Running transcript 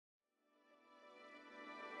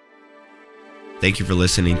Thank you for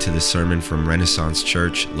listening to this sermon from Renaissance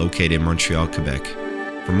Church, located in Montreal, Quebec.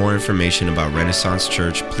 For more information about Renaissance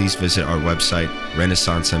Church, please visit our website,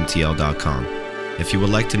 renaissancemtl.com. If you would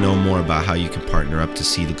like to know more about how you can partner up to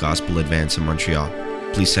see the gospel advance in Montreal,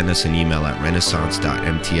 please send us an email at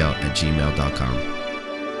renaissance.mtl@gmail.com.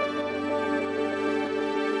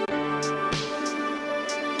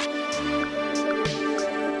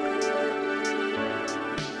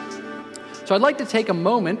 So I'd like to take a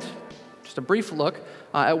moment, just a brief look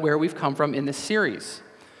at where we've come from in this series.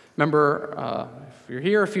 Remember, if you're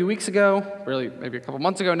here a few weeks ago, really maybe a couple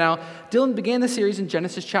months ago now, Dylan began the series in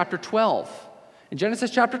Genesis chapter 12. In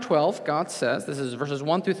Genesis chapter 12, God says, this is verses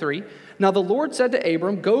 1 through 3, "Now the Lord said to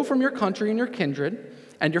Abram, 'Go from your country and your kindred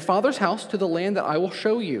and your father's house to the land that I will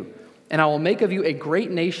show you, and I will make of you a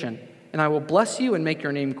great nation, and I will bless you and make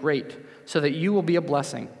your name great, so that you will be a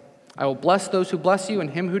blessing. I will bless those who bless you,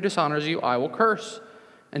 and him who dishonors you I will curse.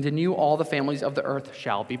 And in you all the families of the earth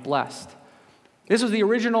shall be blessed.'" This was the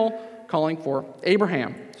original calling for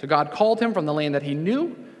Abraham. So God called him from the land that he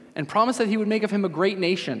knew and promised that he would make of him a great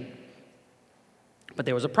nation. But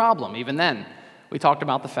there was a problem even then. We talked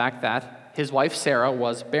about the fact that his wife Sarah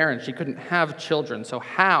was barren. She couldn't have children. So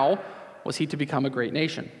how was he to become a great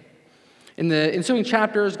nation? In the ensuing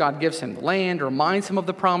chapters, God gives him the land, reminds him of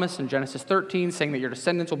the promise in Genesis 13, saying that your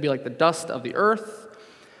descendants will be like the dust of the earth.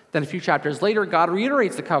 Then a few chapters later, God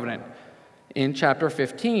reiterates the covenant in chapter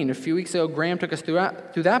 15. A few weeks ago, Graham took us through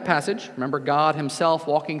that passage. Remember God himself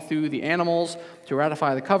walking through the animals to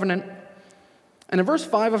ratify the covenant. And in verse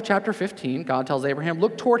 5 of chapter 15, God tells Abraham,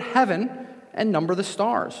 "Look toward heaven and number the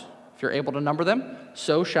stars. If you're able to number them,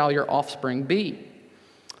 so shall your offspring be."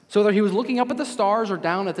 So whether he was looking up at the stars or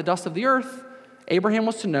down at the dust of the earth, Abraham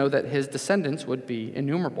was to know that his descendants would be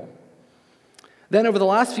innumerable. Then over the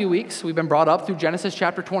last few weeks, we've been brought up through Genesis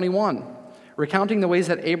chapter 21, recounting the ways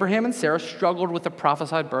that Abraham and Sarah struggled with the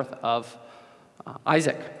prophesied birth of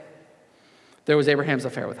Isaac. There was Abraham's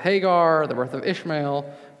affair with Hagar, the birth of Ishmael.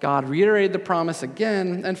 God reiterated the promise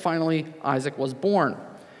again, and finally Isaac was born.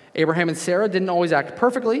 Abraham and Sarah didn't always act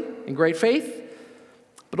perfectly in great faith,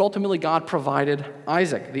 but ultimately God provided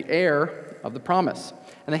Isaac, the heir of the promise.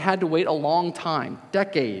 And they had to wait a long time,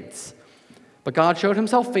 decades. But God showed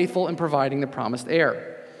himself faithful in providing the promised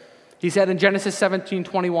heir. He said in Genesis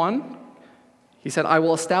 17:21, he said, "I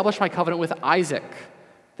will establish my covenant with Isaac."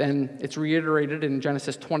 Then it's reiterated in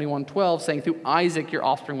Genesis 21:12, saying, "Through Isaac your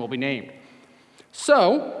offspring will be named."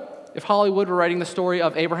 So, if Hollywood were writing the story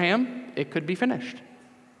of Abraham, it could be finished.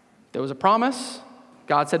 There was a promise.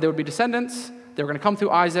 God said there would be descendants. They were going to come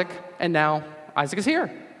through Isaac, and now Isaac is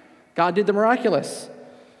here. God did the miraculous.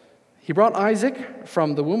 He brought Isaac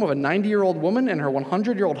from the womb of a 90-year-old woman and her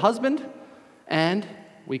 100-year-old husband, and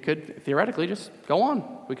we could theoretically just go on.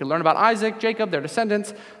 We could learn about Isaac, Jacob, their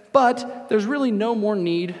descendants, but there's really no more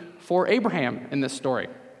need for Abraham in this story.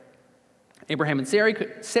 Abraham and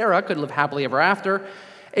Sarah could live happily ever after.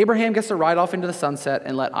 Abraham gets to ride off into the sunset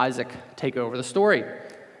and let Isaac take over the story.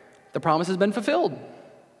 The promise has been fulfilled,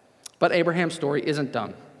 but Abraham's story isn't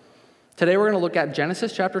done. Today we're going to look at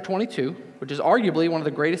Genesis chapter 22, which is arguably one of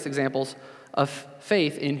the greatest examples of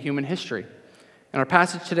faith in human history. In our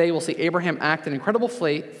passage today, we'll see Abraham act in incredible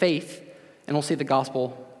faith, and we'll see the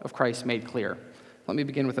gospel of Christ made clear. Let me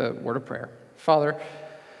begin with a word of prayer. Father,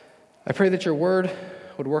 I pray that your word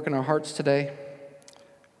would work in our hearts today.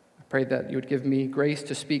 I pray that you would give me grace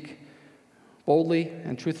to speak boldly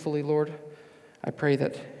and truthfully, Lord. I pray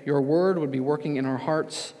that your word would be working in our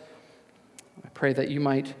hearts. I pray that you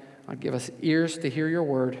might give us ears to hear your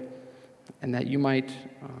word, and that you might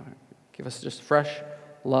give us just fresh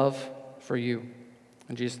love for you.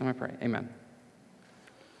 In Jesus' name I pray, amen.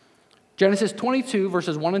 Genesis 22,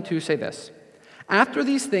 verses 1 and 2 say this: "After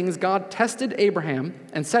these things, God tested Abraham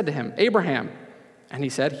and said to him, 'Abraham,' and he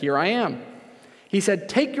said, 'Here I am.' He said,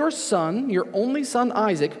 'Take your son, your only son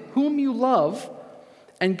Isaac, whom you love,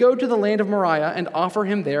 and go to the land of Moriah and offer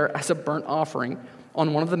him there as a burnt offering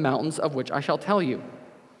on one of the mountains of which I shall tell you.'"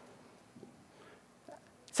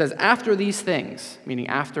 It says, after these things, meaning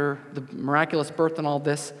after the miraculous birth and all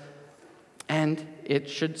this, and it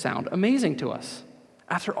should sound amazing to us.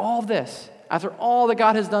 After all this, after all that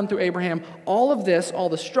God has done through Abraham, all of this, all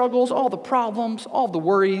the struggles, all the problems, all the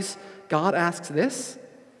worries, God asks this?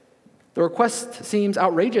 The request seems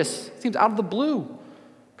outrageous, seems out of the blue.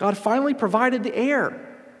 God finally provided the heir.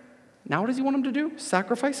 Now what does he want him to do?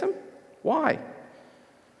 Sacrifice him? Why?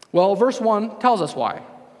 Well, verse 1 tells us why.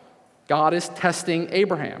 God is testing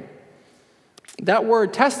Abraham. That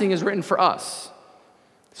word testing is written for us,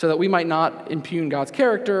 so that we might not impugn God's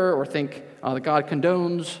character or think that God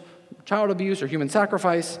condones child abuse or human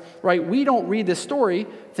sacrifice, right? We don't read this story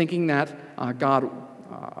thinking that God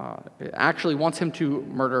actually wants him to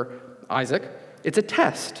murder Isaac. It's a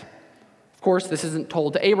test. Of course, this isn't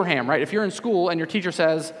told to Abraham, right? If you're in school and your teacher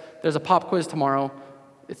says there's a pop quiz tomorrow,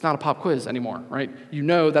 it's not a pop quiz anymore, right? You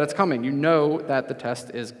know that it's coming. You know that the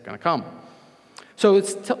test is going to come. So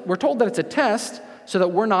we're told that it's a test so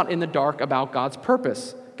that we're not in the dark about God's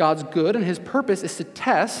purpose. God's good and his purpose is to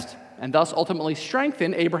test and thus ultimately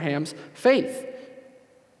strengthen Abraham's faith.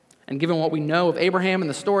 And given what we know of Abraham in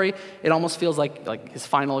the story, it almost feels like his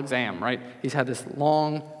final exam, right? He's had this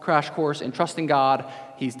long crash course in trusting God.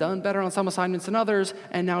 He's done better on some assignments than others,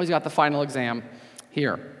 and now he's got the final exam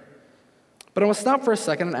here. But I want to stop for a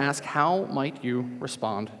second and ask, how might you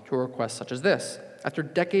respond to a request such as this after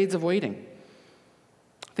decades of waiting?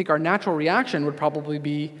 I think our natural reaction would probably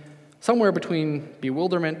be somewhere between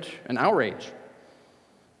bewilderment and outrage.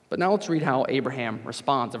 But now let's read how Abraham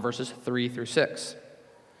responds in verses 3 through 6.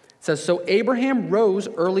 It says, "So Abraham rose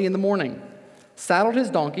early in the morning, saddled his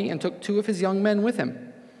donkey, and took 2 of his young men with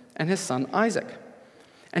him, and his son Isaac.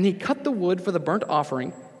 And he cut the wood for the burnt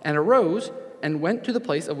offering, and arose and went to the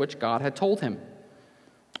place of which God had told him.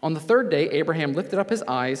 On the 3rd day, Abraham lifted up his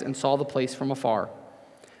eyes and saw the place from afar.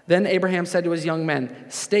 Then Abraham said to his young men,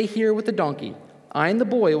 'Stay here with the donkey. I and the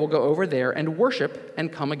boy will go over there and worship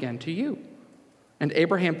and come again to you.' And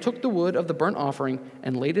Abraham took the wood of the burnt offering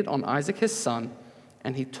and laid it on Isaac his son,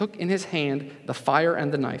 and he took in his hand the fire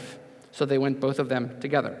and the knife. So they went both of them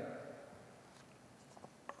together."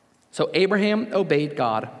 So Abraham obeyed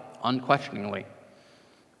God unquestioningly.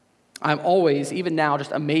 I'm always, even now,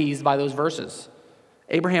 just amazed by those verses.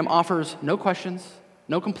 Abraham offers no questions,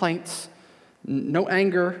 no complaints, no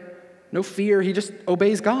anger, no fear. He just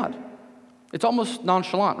obeys God. It's almost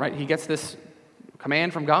nonchalant, right? He gets this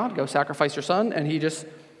command from God, go sacrifice your son, and he just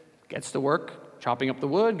gets to work chopping up the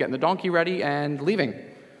wood, getting the donkey ready, and leaving.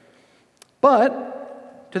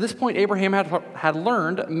 But to this point, Abraham had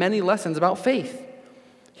learned many lessons about faith.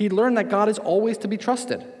 He'd learned that God is always to be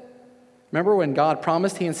trusted. Remember when God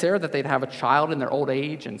promised he and Sarah that they'd have a child in their old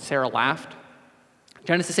age, and Sarah laughed?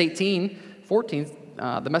 Genesis 18:14,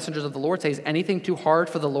 the messengers of the Lord say, "Is anything too hard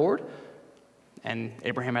for the Lord?" And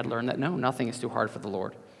Abraham had learned that no, nothing is too hard for the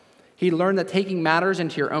Lord. He learned that taking matters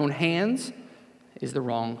into your own hands is the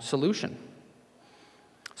wrong solution.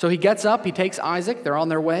 So he gets up, he takes Isaac, they're on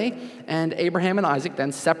their way, and Abraham and Isaac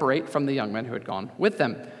then separate from the young men who had gone with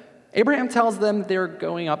them. Abraham tells them they're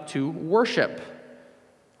going up to worship.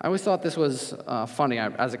 I always thought this was funny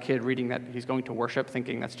as a kid, reading that he's going to worship,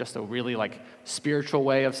 thinking that's just a really spiritual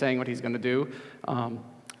way of saying what he's going to do.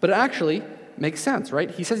 But it actually makes sense, right?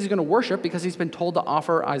 He says he's going to worship because he's been told to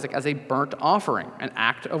offer Isaac as a burnt offering, an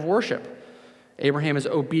act of worship. Abraham is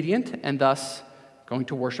obedient and thus going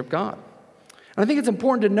to worship God. And I think it's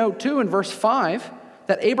important to note, too, in verse 5,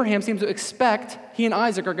 that Abraham seems to expect he and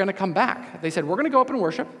Isaac are going to come back. They said, "We're going to go up and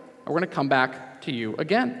worship, and we're going to come back to you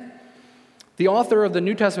again." The author of the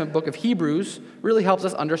New Testament book of Hebrews really helps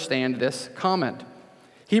us understand this comment.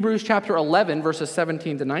 Hebrews chapter 11, verses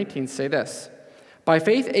 17 to 19 say this: "By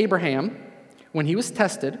faith Abraham, when he was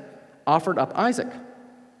tested, offered up Isaac.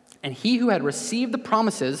 And he who had received the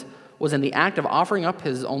promises was in the act of offering up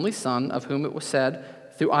his only son, of whom it was said,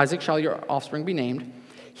 'Through Isaac shall your offspring be named.'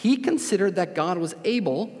 He considered that God was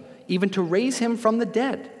able even to raise him from the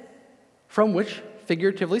dead, from which,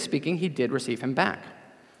 figuratively speaking, he did receive him back."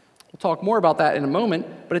 We'll talk more about that in a moment,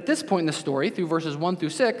 but at this point in the story, through verses 1 through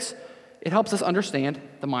 6, it helps us understand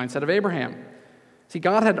the mindset of Abraham. See,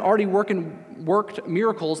 God had already worked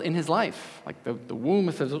miracles in his life, like the womb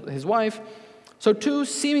of his wife. So 2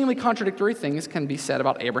 seemingly contradictory things can be said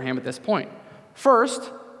about Abraham at this point. First,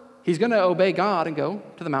 he's going to obey God and go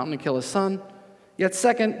to the mountain and kill his son. Yet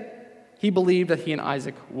second, he believed that he and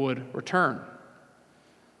Isaac would return.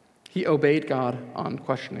 He obeyed God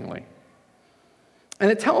unquestioningly. And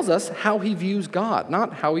it tells us how he views God,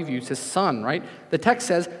 not how he views his son, right? The text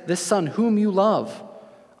says, "This son whom you love."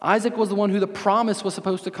 Isaac was the one who the promise was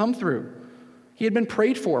supposed to come through. He had been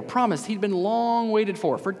prayed for, promised. He'd been long waited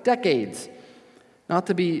for decades. Not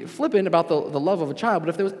to be flippant about the love of a child, but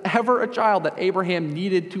if there was ever a child that Abraham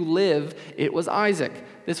needed to live, it was Isaac.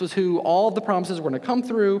 This was who all the promises were going to come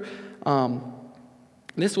through.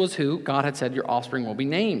 This was who God had said, "Your offspring will be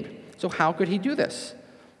named." So how could he do this?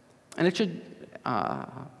 And it should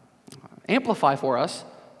amplify for us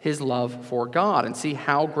his love for God and see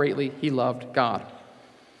how greatly he loved God.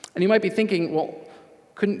 And you might be thinking, well,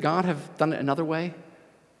 couldn't God have done it another way?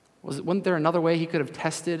 Wasn't there another way he could have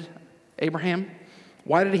tested Abraham?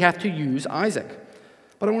 Why did he have to use Isaac?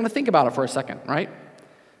 But I want to think about it for a second, right?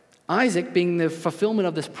 Isaac, being the fulfillment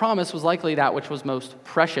of this promise, was likely that which was most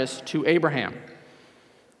precious to Abraham.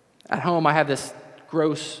 At home, I have this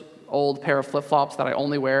gross old pair of flip-flops that I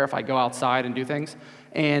only wear if I go outside and do things.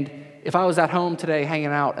 And if I was at home today hanging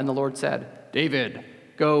out and the Lord said, David,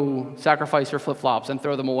 go sacrifice your flip-flops and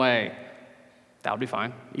throw them away, that would be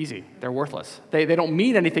fine. Easy. They're worthless. They don't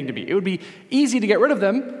mean anything to me. It would be easy to get rid of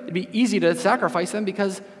them. It'd be easy to sacrifice them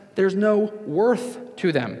because there's no worth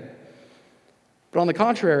to them. But on the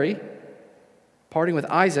contrary, parting with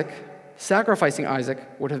Isaac, sacrificing Isaac,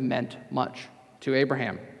 would have meant much to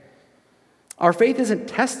Abraham. Our faith isn't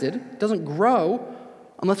tested, doesn't grow,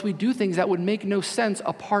 unless we do things that would make no sense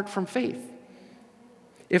apart from faith.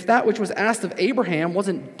 If that which was asked of Abraham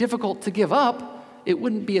wasn't difficult to give up, it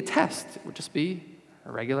wouldn't be a test. It would just be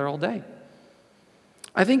a regular old day.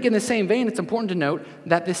 I think in the same vein, it's important to note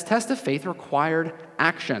that this test of faith required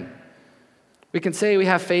action. We can say we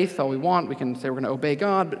have faith all we want. We can say we're going to obey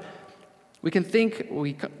God. But we can think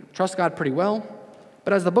we trust God pretty well.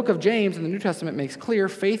 But as the book of James in the New Testament makes clear,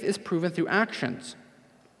 faith is proven through actions.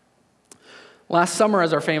 Last summer,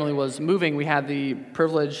 as our family was moving, we had the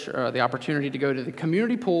privilege or the opportunity to go to the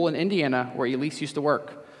community pool in Indiana where Elise used to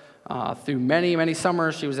work. Through many, many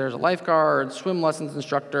summers, she was there as a lifeguard, swim lessons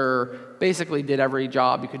instructor, basically did every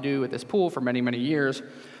job you could do at this pool for many, many years.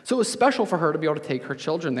 So it was special for her to be able to take her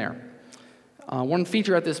children there. One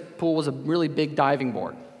feature at this pool was a really big diving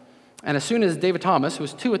board. And as soon as David Thomas, who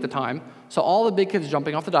was 2 at the time, saw all the big kids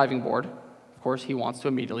jumping off the diving board, of course, he wants to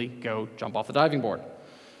immediately go jump off the diving board.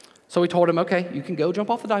 So we told him, okay, you can go jump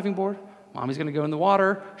off the diving board. Mommy's going to go in the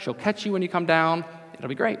water. She'll catch you when you come down. It'll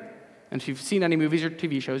be great. And if you've seen any movies or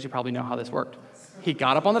TV shows, you probably know how this worked. He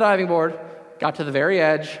got up on the diving board, got to the very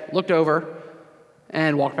edge, looked over,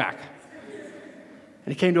 and walked back.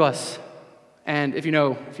 And he came to us. And if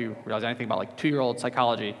you realize anything about like 2-year-old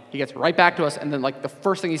psychology, he gets right back to us, and then like the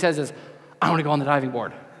first thing he says is, I want to go on the diving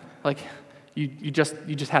board. Like, you just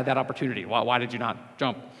had that opportunity. Why did you not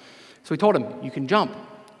jump? So we told him, you can jump.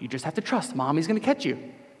 You just have to trust. Mommy's going to catch you.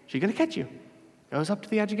 She's going to catch you. Goes up to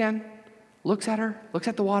the edge again, looks at her, looks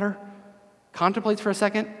at the water, contemplates for a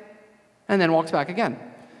second, and then walks back again.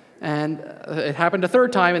 And it happened a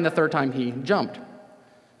third time, and the third time he jumped.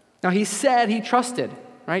 Now, he said he trusted,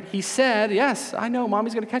 right? He said, yes, I know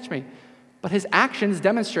Mommy's going to catch me. But his actions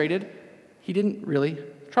demonstrated he didn't really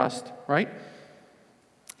trust, right?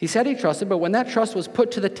 He said he trusted, but when that trust was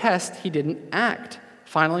put to the test, he didn't act.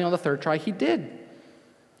 Finally, on the third try, he did.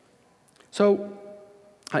 So,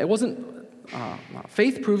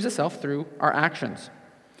 faith proves itself through our actions.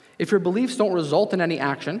 If your beliefs don't result in any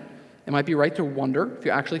action, it might be right to wonder if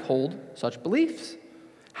you actually hold such beliefs.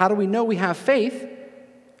 How do we know we have faith?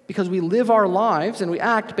 Because we live our lives and we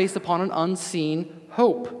act based upon an unseen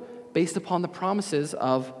hope, based upon the promises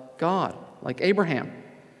of God, like Abraham.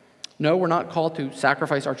 No, we're not called to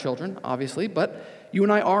sacrifice our children, obviously, but you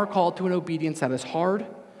and I are called to an obedience that is hard,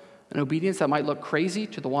 an obedience that might look crazy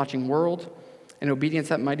to the watching world, an obedience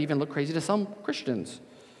that might even look crazy to some Christians.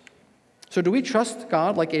 So do we trust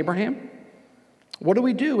God like Abraham? What do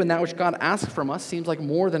we do when that which God asks from us seems like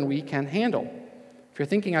more than we can handle? If you're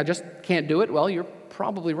thinking, I just can't do it, well, you're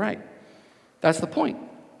probably right. That's the point.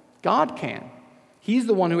 God can. He's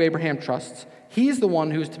the one who Abraham trusts. He's the one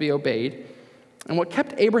who is to be obeyed. And what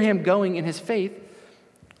kept Abraham going in his faith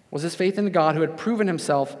was his faith in God who had proven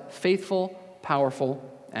himself faithful, powerful,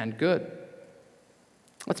 and good.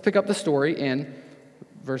 Let's pick up the story in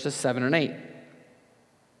verses 7 and 8.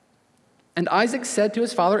 And Isaac said to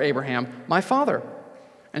his father Abraham, my father.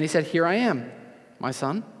 And he said, here I am, my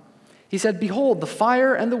son. He said, behold, the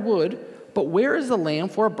fire and the wood, but where is the lamb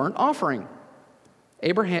for a burnt offering?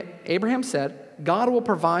 Abraham said, God will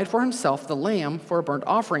provide for himself the lamb for a burnt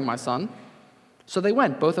offering, my son. So they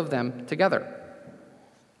went, both of them together.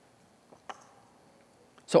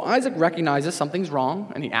 So Isaac recognizes something's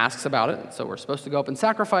wrong, and he asks about it. So we're supposed to go up and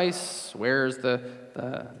sacrifice. Where's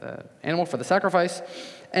the animal for the sacrifice?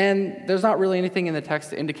 And there's not really anything in the text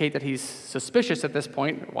to indicate that he's suspicious at this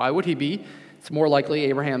point. Why would he be? It's more likely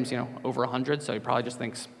Abraham's, over 100, so he probably just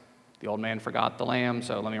thinks the old man forgot the lamb,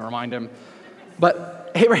 so let me remind him.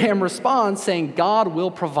 But Abraham responds saying, God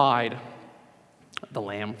will provide the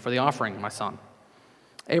lamb for the offering, my son.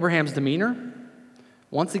 Abraham's demeanor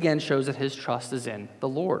once again shows that his trust is in the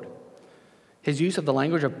Lord. His use of the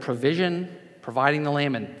language of provision, providing the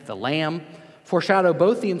lamb, and the lamb foreshadow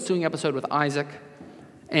both the ensuing episode with Isaac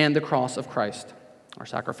and the cross of Christ, our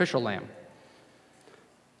sacrificial lamb.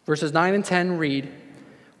 Verses 9 and 10 read,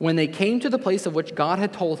 when they came to the place of which God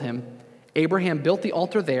had told him, Abraham built the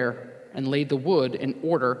altar there and laid the wood in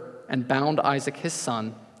order and bound Isaac his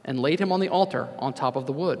son and laid him on the altar on top of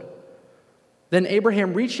the wood. Then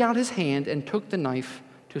Abraham reached out his hand and took the knife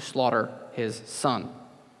to slaughter his son.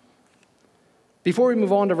 Before we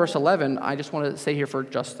move on to verse 11, I just want to stay here for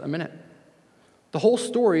just a minute. The whole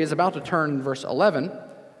story is about to turn in verse 11,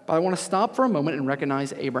 but I want to stop for a moment and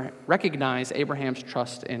recognize Abraham's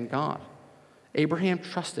trust in God. Abraham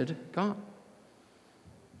trusted God.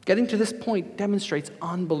 Getting to this point demonstrates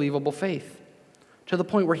unbelievable faith, to the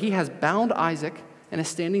point where he has bound Isaac and is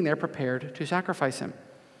standing there prepared to sacrifice him.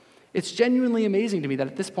 It's genuinely amazing to me that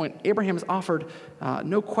at this point, Abraham has offered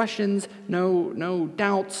no questions, no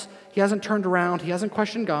doubts. He hasn't turned around, he hasn't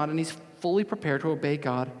questioned God, and he's fully prepared to obey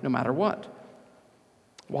God no matter what.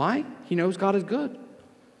 Why? He knows God is good.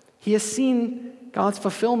 He has seen God's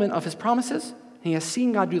fulfillment of his promises. He has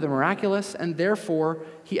seen God do the miraculous, and therefore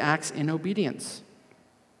he acts in obedience.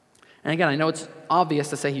 And again, I know it's obvious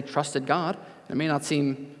to say he trusted God. It may not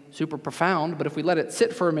seem super profound, but if we let it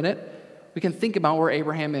sit for a minute, we can think about where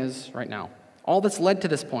Abraham is right now. All that's led to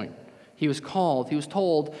this point. He was called. He was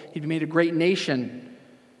told he'd be made a great nation.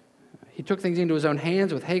 He took things into his own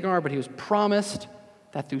hands with Hagar, but he was promised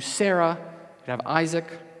that through Sarah, he'd have Isaac.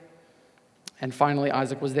 And finally,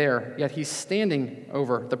 Isaac was there. Yet he's standing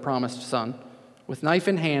over the promised son with knife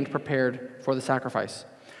in hand, prepared for the sacrifice.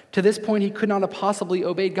 To this point, he could not have possibly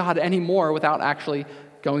obeyed God anymore without actually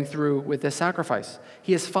going through with this sacrifice.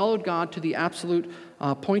 He has followed God to the absolute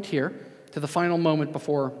point here, to the final moment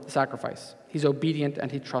before the sacrifice. He's obedient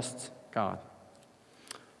and he trusts God.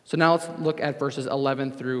 So now let's look at verses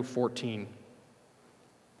 11 through 14.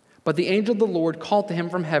 But the angel of the Lord called to him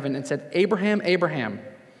from heaven and said, "Abraham, Abraham."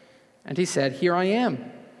 And he said, "Here I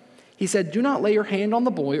am." He said, "Do not lay your hand on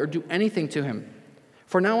the boy or do anything to him.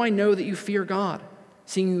 For now I know that you fear God,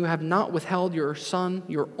 seeing you have not withheld your son,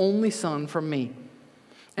 your only son, from me."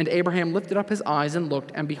 And Abraham lifted up his eyes and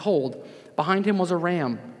looked, and behold, behind him was a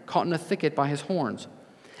ram caught in a thicket by his horns.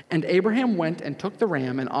 And Abraham went and took the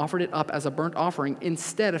ram and offered it up as a burnt offering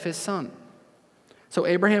instead of his son. So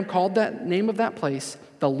Abraham called that name of that place,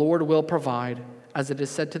 "The Lord will provide," as it is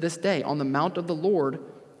said to this day, "On the mount of the Lord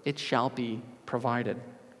it shall be provided."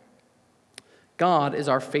 God is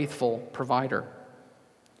our faithful provider.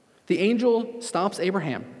 The angel stops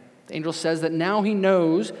Abraham. The angel says that now he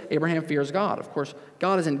knows Abraham fears God. Of course,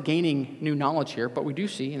 God isn't gaining new knowledge here, but we do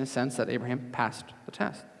see, in a sense, that Abraham passed the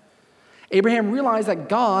test. Abraham realized that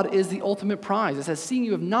God is the ultimate prize. It says, "Seeing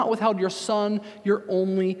you have not withheld your son, your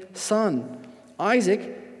only son."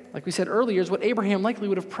 Isaac, like we said earlier, is what Abraham likely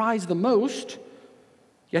would have prized the most,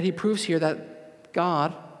 yet he proves here that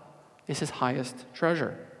God is his highest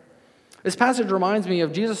treasure. This passage reminds me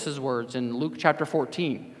of Jesus' words in Luke chapter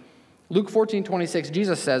 14. Luke 14:26,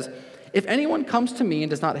 Jesus says, "If anyone comes to me and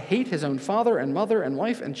does not hate his own father and mother and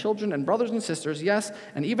wife and children and brothers and sisters, yes,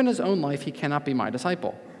 and even his own life, he cannot be my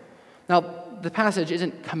disciple." Now, the passage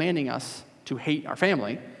isn't commanding us to hate our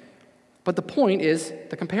family, but the point is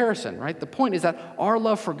the comparison, right? The point is that our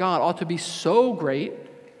love for God ought to be so great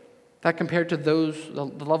that compared to the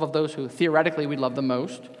love of those who theoretically we love the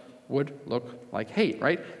most would look like hate,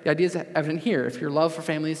 right? The idea is evident here. If your love for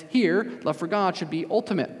family is here, love for God should be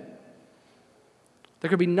ultimate. There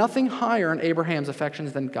could be nothing higher in Abraham's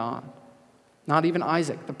affections than God, not even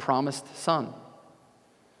Isaac, the promised son.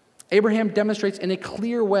 Abraham demonstrates in a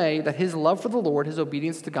clear way that his love for the Lord, his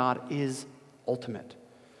obedience to God, is ultimate.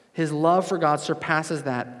 His love for God surpasses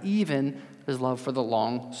that, even his love for the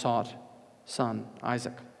long-sought son,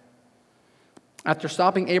 Isaac. After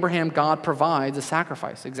stopping Abraham, God provides a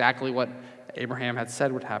sacrifice, exactly what Abraham had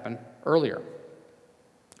said would happen earlier.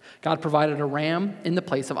 God provided a ram in the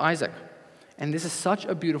place of Isaac, and this is such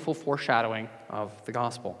a beautiful foreshadowing of the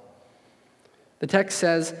gospel. The text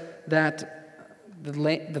says that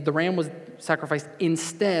the ram was sacrificed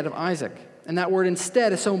instead of Isaac. And that word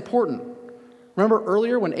 "instead" is so important. Remember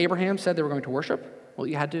earlier when Abraham said they were going to worship? Well,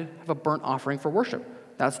 you had to have a burnt offering for worship.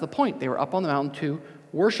 That's the point. They were up on the mountain to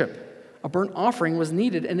worship. A burnt offering was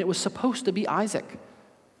needed, and it was supposed to be Isaac.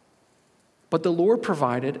 But the Lord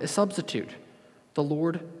provided a substitute. The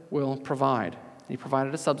Lord will provide. He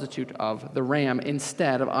provided a substitute of the ram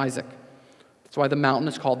instead of Isaac. That's why the mountain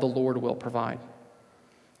is called "The Lord will provide."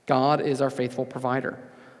 God is our faithful provider.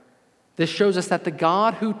 This shows us that the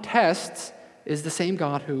God who tests is the same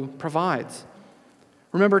God who provides.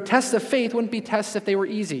 Remember, tests of faith wouldn't be tests if they were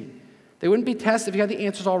easy. They wouldn't be tests if you had the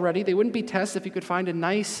answers already. They wouldn't be tests if you could find a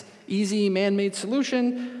nice, easy, man-made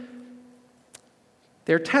solution.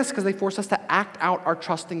 They're tests because they force us to act out our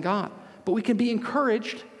trust in God. But we can be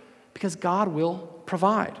encouraged because God will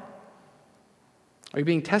provide. Are you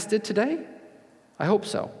being tested today? I hope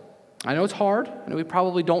so. I know it's hard. I know we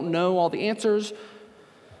probably don't know all the answers. It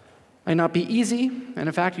might not be easy. And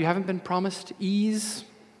in fact, you haven't been promised ease.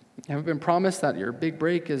 You haven't been promised that your big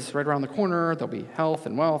break is right around the corner. There'll be health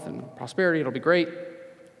and wealth and prosperity. It'll be great.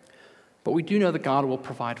 But we do know that God will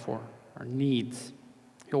provide for our needs.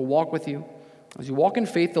 He'll walk with you. As you walk in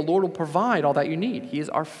faith, the Lord will provide all that you need. He is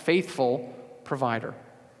our faithful provider.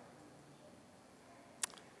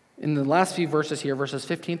 In the last few verses here, verses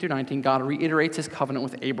 15 through 19, God reiterates his covenant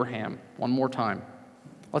with Abraham one more time.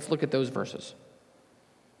 Let's look at those verses.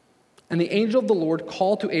 And the angel of the Lord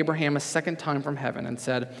called to Abraham a second time from heaven and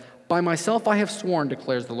said, "By myself I have sworn,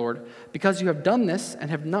 declares the Lord, because you have done this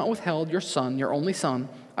and have not withheld your son, your only son,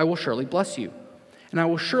 I will surely bless you. And I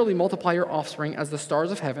will surely multiply your offspring as the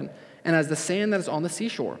stars of heaven and as the sand that is on the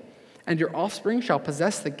seashore. And your offspring shall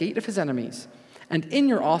possess the gate of his enemies. And in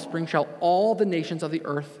your offspring shall all the nations of the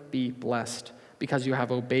earth be blessed, because you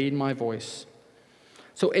have obeyed my voice."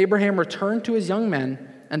 So Abraham returned to his young men,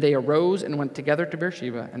 and they arose and went together to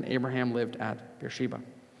Beersheba, and Abraham lived at Beersheba.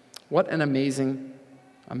 What an amazing,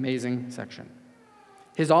 amazing section.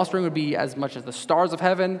 His offspring would be as much as the stars of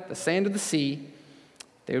heaven, the sand of the sea.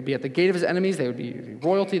 They would be at the gate of his enemies. They would be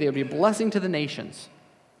royalty. They would be a blessing to the nations.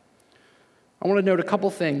 I want to note a couple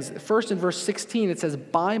things. First, in verse 16, it says,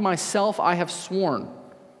 "By myself I have sworn."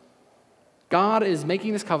 God is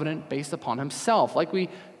making this covenant based upon himself. Like we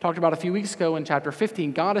talked about a few weeks ago in chapter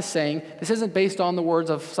 15, God is saying this isn't based on the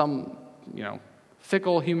words of some,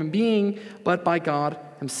 fickle human being, but by God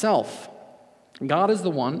himself. God is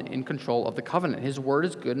the one in control of the covenant. His word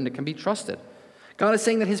is good and it can be trusted. God is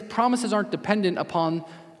saying that his promises aren't dependent upon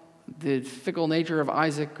the fickle nature of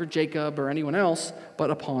Isaac or Jacob or anyone else,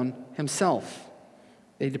 but upon himself.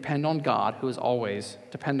 They depend on God, who is always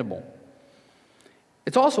dependable.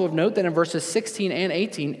 It's also of note that in verses 16 and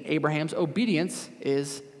 18, Abraham's obedience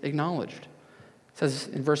is acknowledged. It says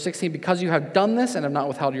in verse 16, "Because you have done this and have not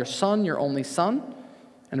withheld your son, your only son."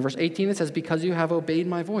 And in verse 18, it says, "Because you have obeyed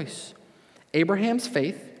my voice." Abraham's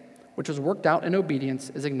faith, which was worked out in obedience,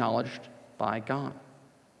 is acknowledged by God.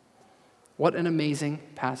 What an amazing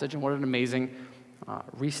passage and what an amazing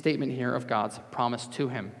restatement here of God's promise to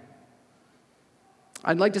him.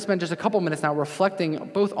 I'd like to spend just a couple minutes now reflecting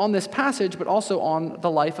both on this passage but also on the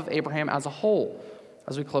life of Abraham as a whole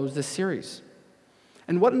as we close this series.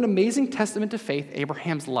 And what an amazing testament to faith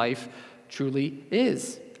Abraham's life truly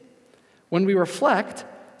is. When we reflect,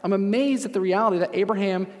 I'm amazed at the reality that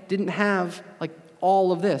Abraham didn't have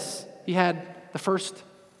all of this. He had the first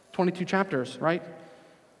 22 chapters, right?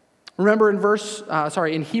 Remember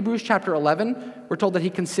in Hebrews chapter 11, we're told that he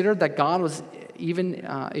considered that God was even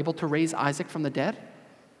able to raise Isaac from the dead.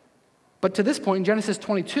 But to this point, in Genesis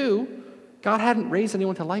 22, God hadn't raised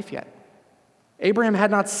anyone to life yet. Abraham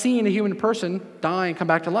had not seen a human person die and come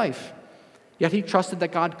back to life. Yet he trusted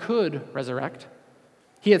that God could resurrect.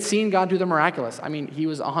 He had seen God do the miraculous. He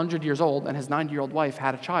was 100 years old, and his 90-year-old wife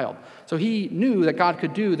had a child. So he knew that God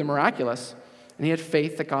could do the miraculous, and he had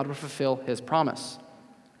faith that God would fulfill his promise.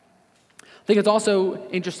 I think it's also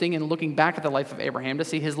interesting in looking back at the life of Abraham to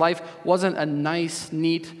see his life wasn't a nice,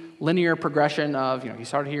 neat, linear progression of, he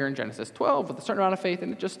started here in Genesis 12 with a certain amount of faith,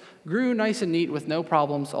 and it just grew nice and neat with no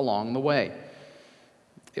problems along the way.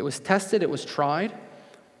 It was tested, it was tried.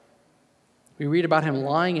 We read about him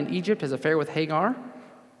lying in Egypt, his affair with Hagar,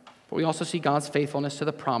 but we also see God's faithfulness to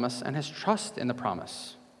the promise and his trust in the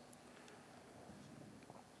promise.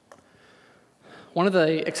 One of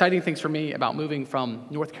the exciting things for me about moving from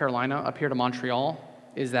North Carolina up here to Montreal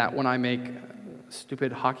is that when I make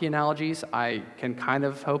stupid hockey analogies, I can kind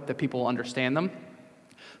of hope that people understand them.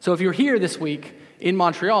 So if you're here this week in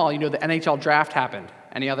Montreal, the NHL draft happened.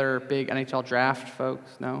 Any other big NHL draft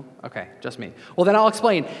folks? No? Okay, just me. Well, then I'll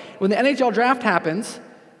explain. When the NHL draft happens,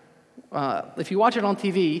 if you watch it on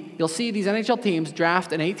TV, you'll see these NHL teams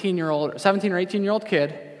draft an 17 or 18-year-old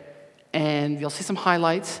kid, and you'll see some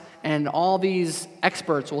highlights, and all these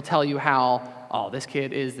experts will tell you how, this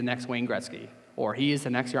kid is the next Wayne Gretzky, or he is the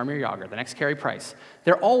next Jaromir Jagr, the next Carey Price.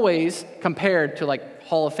 They're always compared to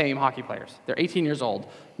Hall of Fame hockey players. They're 18 years old.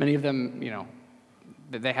 Many of them,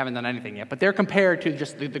 they haven't done anything yet, but they're compared to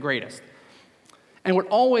just the greatest. And what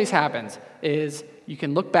always happens is you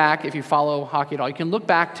can look back, if you follow hockey at all, you can look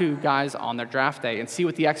back to guys on their draft day and see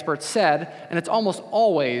what the experts said, and it's almost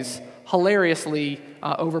always hilariously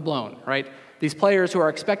overblown, right? These players who are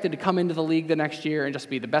expected to come into the league the next year and just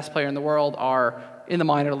be the best player in the world are in the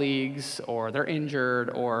minor leagues, or they're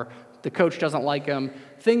injured, or the coach doesn't like them.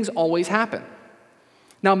 Things always happen.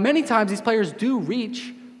 Now, many times these players do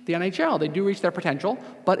reach the NHL. They do reach their potential,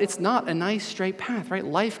 but it's not a nice straight path, right?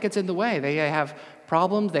 Life gets in the way. They have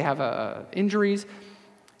problems, they have injuries,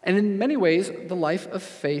 and in many ways, the life of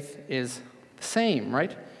faith is the same,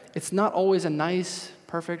 right? It's not always a nice,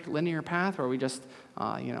 perfect, linear path where we just,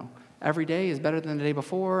 Every day is better than the day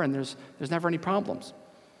before, and there's never any problems.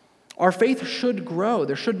 Our faith should grow.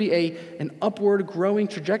 There should be an upward growing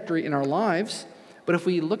trajectory in our lives. But if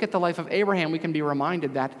we look at the life of Abraham, we can be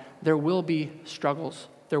reminded that there will be struggles,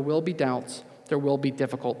 there will be doubts, there will be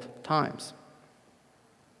difficult times.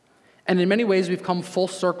 And in many ways, we've come full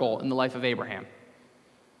circle in the life of Abraham.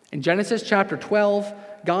 In Genesis chapter 12,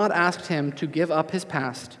 God asked him to give up his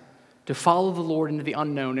past, to follow the Lord into the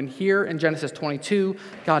unknown. And here in Genesis 22,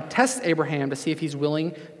 God tests Abraham to see if he's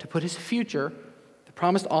willing to put his future, the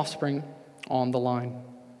promised offspring, on the line.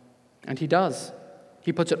 And he does.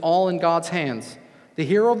 He puts it all in God's hands. The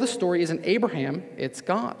hero of the story isn't Abraham, it's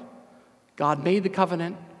God. God made the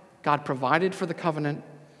covenant. God provided for the covenant.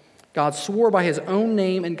 God swore by his own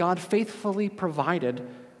name, and God faithfully provided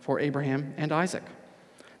for Abraham and Isaac.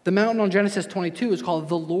 The mountain on Genesis 22 is called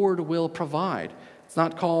 "The Lord Will Provide." It's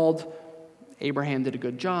not called "Abraham did a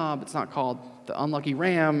good job." It's not called "The Unlucky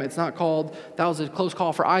Ram." It's not called "That was a close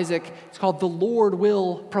call for Isaac." It's called "The Lord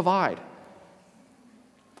Will Provide."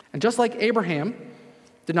 And just like Abraham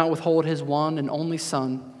did not withhold his one and only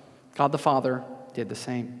son, God the Father did the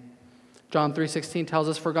same. John 3:16 tells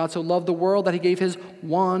us, "For God so loved the world that he gave his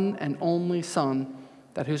one and only Son,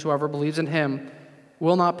 that whosoever believes in him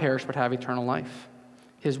will not perish but have eternal life."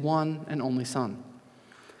 His one and only Son.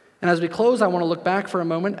 And as we close, I want to look back for a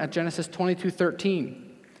moment at Genesis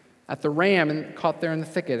 22:13, at the ram caught there in the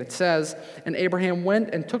thicket. It says, "And Abraham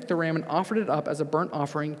went and took the ram and offered it up as a burnt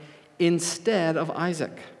offering instead of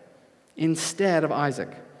Isaac." Instead of Isaac.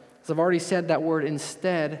 As I've already said, that word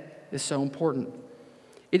 "instead" is so important.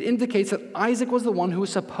 It indicates that Isaac was the one who was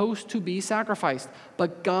supposed to be sacrificed,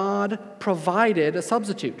 but God provided a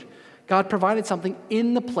substitute. God provided something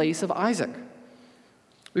in the place of Isaac.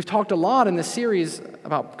 We've talked a lot in this series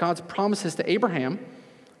about God's promises to Abraham,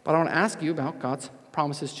 but I want to ask you about God's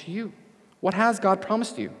promises to you. What has God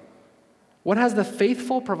promised you? What has the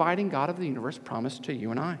faithful, providing God of the universe promised to you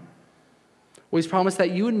and I? Well, he's promised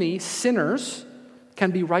that you and me, sinners,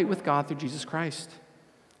 can be right with God through Jesus Christ.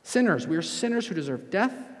 Sinners. We are sinners who deserve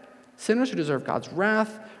death, sinners who deserve God's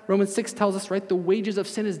wrath. Romans 6 tells us, right, the wages of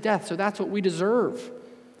sin is death, so that's what we deserve.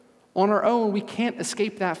 On our own, we can't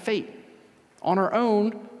escape that fate. On our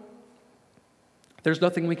own, there's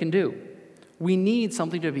nothing we can do. We need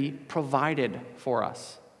something to be provided for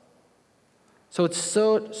us. So it's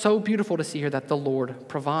so beautiful to see here that the Lord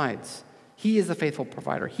provides. He is the faithful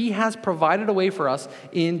provider. He has provided a way for us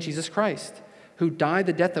in Jesus Christ, who died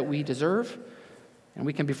the death that we deserve, and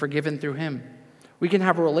we can be forgiven through him. We can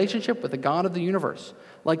have a relationship with the God of the universe.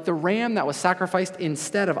 Like the ram that was sacrificed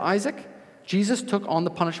instead of Isaac, Jesus took on the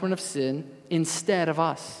punishment of sin instead of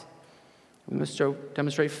us. We must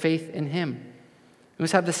demonstrate faith in him. We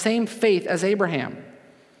must have the same faith as Abraham.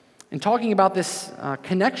 In talking about this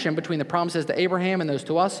connection between the promises to Abraham and those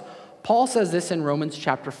to us, Paul says this in Romans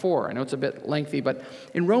chapter 4. I know it's a bit lengthy, but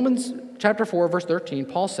in Romans chapter 4, verse 13,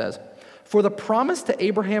 Paul says, "For the promise to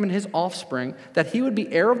Abraham and his offspring that he would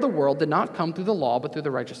be heir of the world did not come through the law, but through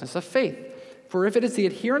the righteousness of faith. For if it is the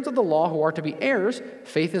adherents of the law who are to be heirs,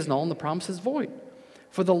 faith is null and the promise is void.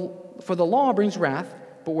 For the law brings wrath,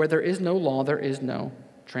 but where there is no law, there is no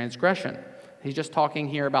transgression." He's just talking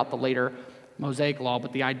here about the later Mosaic law,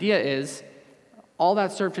 but the idea is all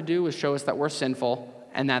that served to do was show us that we're sinful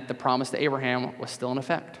and that the promise to Abraham was still in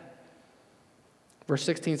effect. Verse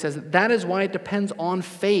 16 says, "That is why it depends on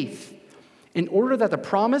faith, in order that the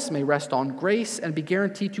promise may rest on grace and be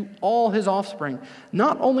guaranteed to all his offspring,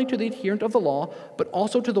 not only to the adherent of the law, but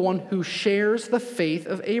also to the one who shares the faith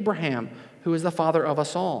of Abraham, who is the father of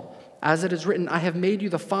us all. As it is written, 'I have made you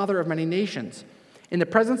the father of many nations,' in the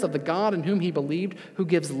presence of the God in whom he believed, who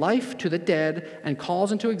gives life to the dead and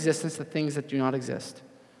calls into existence the things that do not exist.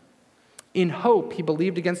 In hope he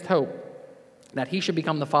believed against hope, that he should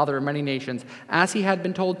become the father of many nations. As he had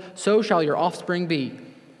been told, so shall your offspring be.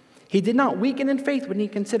 He did not weaken in faith when he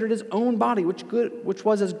considered his own body, which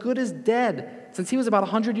was as good as dead, since he was about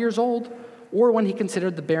 100 years old, or when he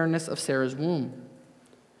considered the barrenness of Sarah's womb.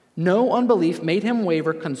 No unbelief made him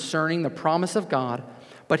waver concerning the promise of God,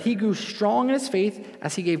 but he grew strong in his faith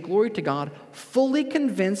as he gave glory to God, fully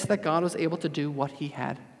convinced that God was able to do what he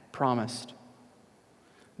had promised.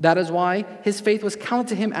 That is why his faith was counted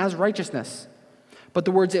to him as righteousness. But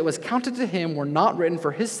the words 'it was counted to him' were not written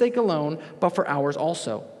for his sake alone, but for ours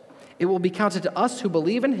also. It will be counted to us who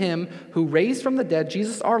believe in him who raised from the dead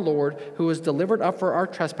Jesus our Lord, who was delivered up for our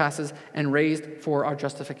trespasses and raised for our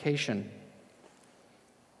justification."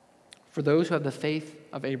 For those who have the faith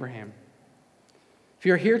of Abraham. If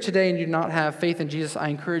you're here today and you do not have faith in Jesus, I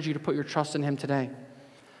encourage you to put your trust in him today.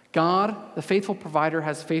 God, the faithful provider,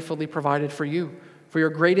 has faithfully provided for you, for your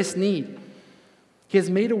greatest need. He has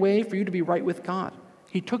made a way for you to be right with God.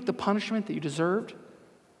 He took the punishment that you deserved,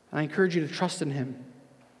 and I encourage you to trust in him.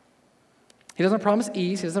 He doesn't promise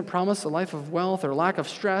ease. He doesn't promise a life of wealth or lack of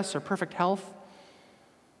stress or perfect health.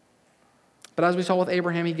 But as we saw with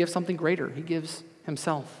Abraham, he gives something greater. He gives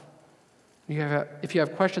himself. If you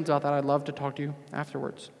have questions about that, I'd love to talk to you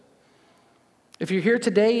afterwards. If you're here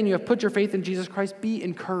today and you have put your faith in Jesus Christ, be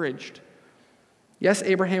encouraged. Yes,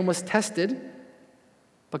 Abraham was tested,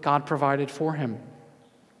 but God provided for him.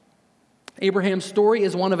 Abraham's story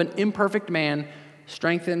is one of an imperfect man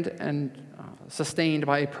strengthened and sustained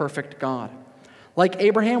by a perfect God. Like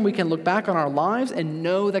Abraham, we can look back on our lives and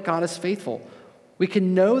know that God is faithful. We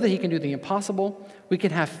can know that he can do the impossible. We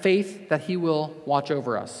can have faith that he will watch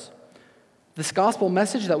over us. This gospel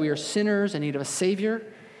message that we are sinners in need of a Savior,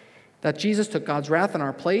 that Jesus took God's wrath in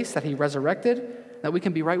our place, that he resurrected, that we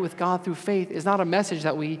can be right with God through faith, is not a message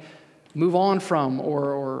that we move on from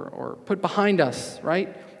or put behind us,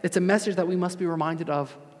 right? It's a message that we must be reminded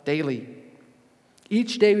of daily.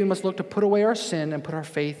 Each day we must look to put away our sin and put our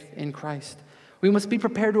faith in Christ. We must be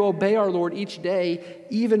prepared to obey our Lord each day,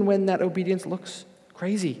 even when that obedience looks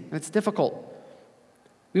crazy and it's difficult.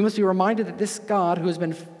 We must be reminded that this God who has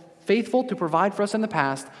been faithful to provide for us in the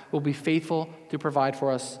past will be faithful to provide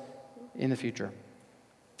for us in the future.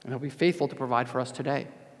 And he'll be faithful to provide for us today.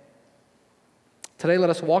 Today, let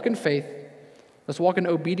us walk in faith. Let's walk in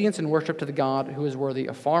obedience and worship to the God who is worthy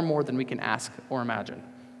of far more than we can ask or imagine.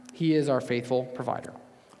 He is our faithful provider.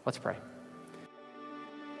 Let's pray.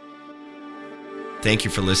 Thank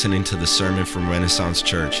you for listening to the sermon from Renaissance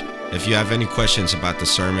Church. If you have any questions about the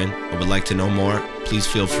sermon or would like to know more, please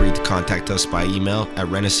feel free to contact us by email at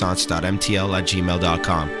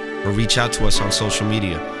renaissance.mtl@gmail.com or reach out to us on social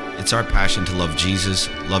media. It's our passion to love Jesus,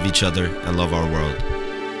 love each other, and love our world.